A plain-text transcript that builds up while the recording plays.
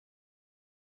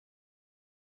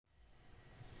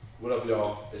What up,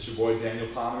 y'all? It's your boy Daniel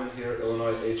Poneman here,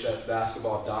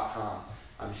 IllinoisHSBasketball.com.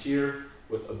 I'm here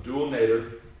with Abdel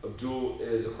Nader. Abdul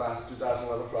is a class of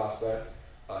 2011 prospect,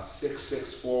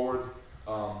 6'6" forward,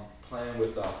 playing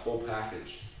with full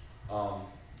package. Not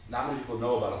many people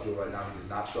know about Abdul right now. He does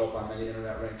not show up on many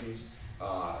internet rankings.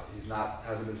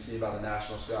 Hasn't been seen by the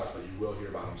national scouts, but you will hear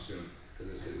about him soon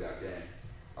because this kid's got game.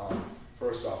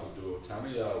 First off, Abdul, tell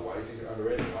me why you think you're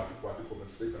underrated and why people have been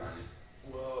sleeping on you.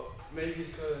 Well, maybe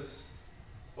it's because,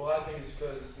 I think it's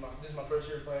because this is my first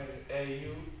year playing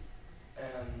AAU,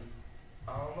 and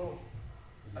I don't know.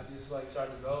 I just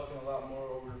started developing a lot more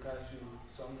over the past few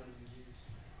summers and years.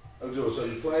 Abdul, so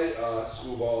you play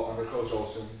school ball under Coach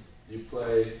Olson. You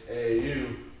play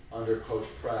AAU under Coach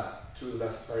Pratt, two of the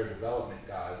best player development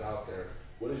guys out there.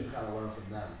 What did you kind of learn from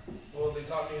them? Well, they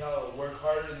taught me how to work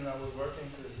harder than I was working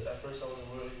because at first I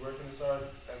wasn't really working as hard,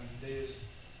 and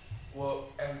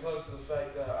and plus the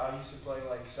fact that I used to play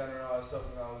center and all that stuff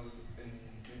when I was in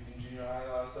junior high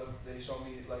and all that stuff. They showed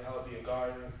me how to be a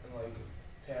guard and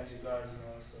tangent guards and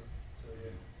all that stuff. So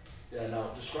yeah. Yeah.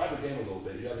 Now describe your game a little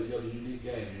bit. You have a unique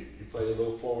game. You play a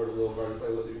little forward, a little guard.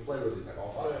 You can play really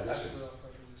all five positions.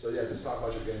 So yeah, just talk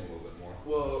about your game a little bit more.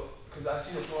 Well, because I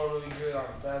see the floor really good on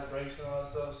fast breaks and all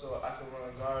that stuff, so I can run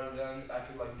a guard and then I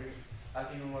can I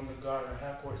can even run the guard in a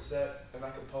half court set, and I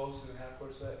can post in a half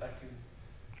court set. I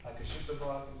can shoot the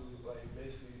ball. I can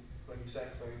basically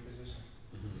exactly playing position.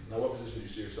 Mm-hmm. Now, what position do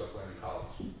you see yourself playing in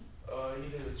college?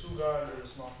 Either the two guard or the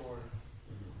small forward.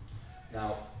 Mm-hmm.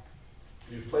 Now,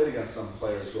 you've played against some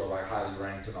players who are highly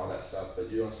ranked and all that stuff, but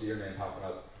you don't see your name popping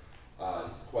up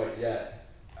quite yet.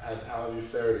 How have you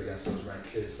fared against those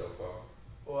ranked kids so far?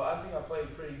 Well, I think I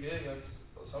played pretty good against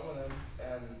some of them,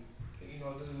 and it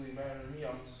doesn't really matter to me.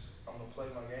 I'm gonna play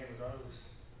my game regardless.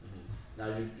 Mm-hmm. Now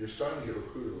you're starting to get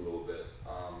recruited a little bit.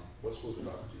 What schools are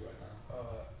talking to you right now?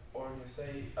 Oregon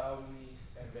State, Albany,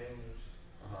 and Baylor.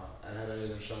 And have any of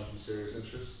them shown some serious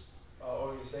interest?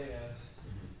 Oregon State has.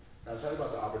 Mm-hmm. Now tell me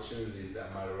about the opportunity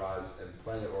that might arise in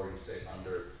playing at Oregon State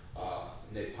under Niles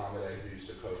North, who used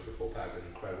to coach for full package,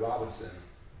 and Craig Robinson,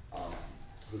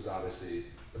 who's obviously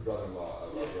the brother-in-law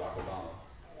of Barack Obama.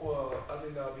 Well, I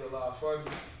think that'll be a lot of fun.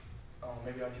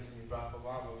 Maybe I'll get to meet Barack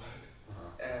Obama,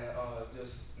 and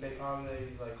just Niles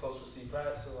North close with Steve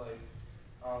Pratt, so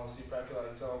Steve Pratt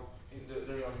could tell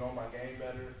they're gonna know my game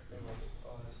better and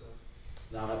all that stuff.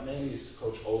 Now at Manny's,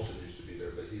 Coach Olson used to be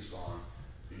there, but he's gone.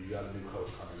 You got a new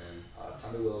coach coming in.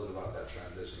 Tell me a little bit about that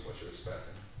transition, what you're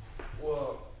expecting.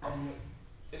 Well,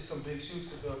 it's some big shoes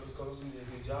to fill because Coach Olson did a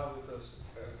good job with us,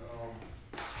 and I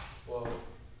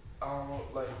don't know,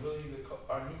 really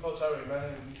our new coach, I already met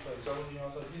him. We played several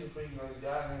years, so he's a pretty nice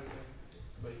guy and everything.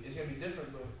 But it's gonna be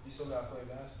different, but you still gotta play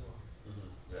basketball. Mm-hmm.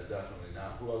 Yeah, definitely. Now,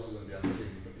 who else is going to be on the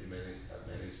team at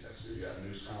Manny's next year? You got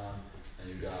Newscon and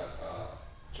you got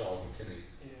Charles McKinney.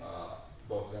 Yeah.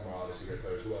 Both of them are obviously great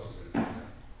players. Who else is going to be there?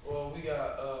 Well, we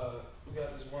got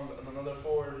this another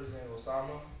forward. His name is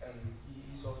Osama, and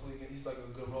he's a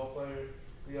good role player.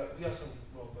 We got some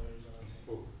role players on our team.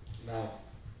 Cool. Now,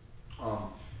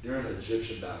 you're an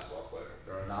Egyptian basketball player.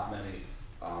 There are not many.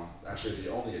 Actually,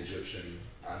 the only Egyptian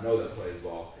I know that plays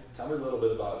ball. Tell me a little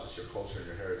bit about just your culture and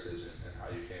your heritage and how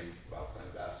you came about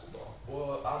playing basketball.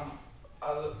 Well, I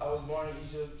was born in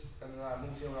Egypt, and then I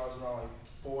moved here when I was around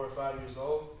 4 or 5 years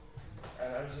old.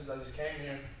 And ever since I just came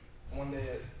here, one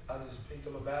day I just picked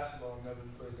up a basketball and never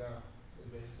put it down. It's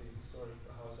basically the story of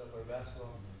how I started playing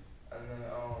basketball. And then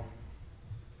I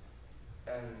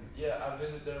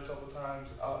visited there a couple times.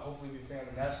 I'll hopefully be playing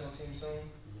on the national team soon.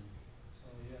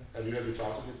 So yeah. Have you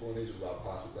talked to people in Egypt about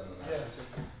possibly playing on the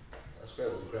national team? That's great.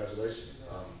 Well, congratulations.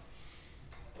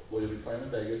 Well, you'll be playing in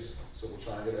Vegas, so we'll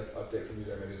try and get an update from you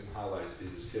there, maybe some highlights,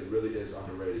 because this kid really is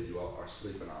underrated. You all are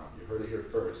sleeping on him. You heard it here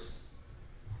first.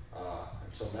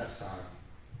 Until next time,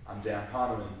 I'm Dan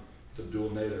Poneman, Abdel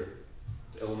Nader,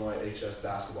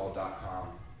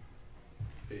 IllinoisHSBasketball.com.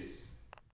 Peace.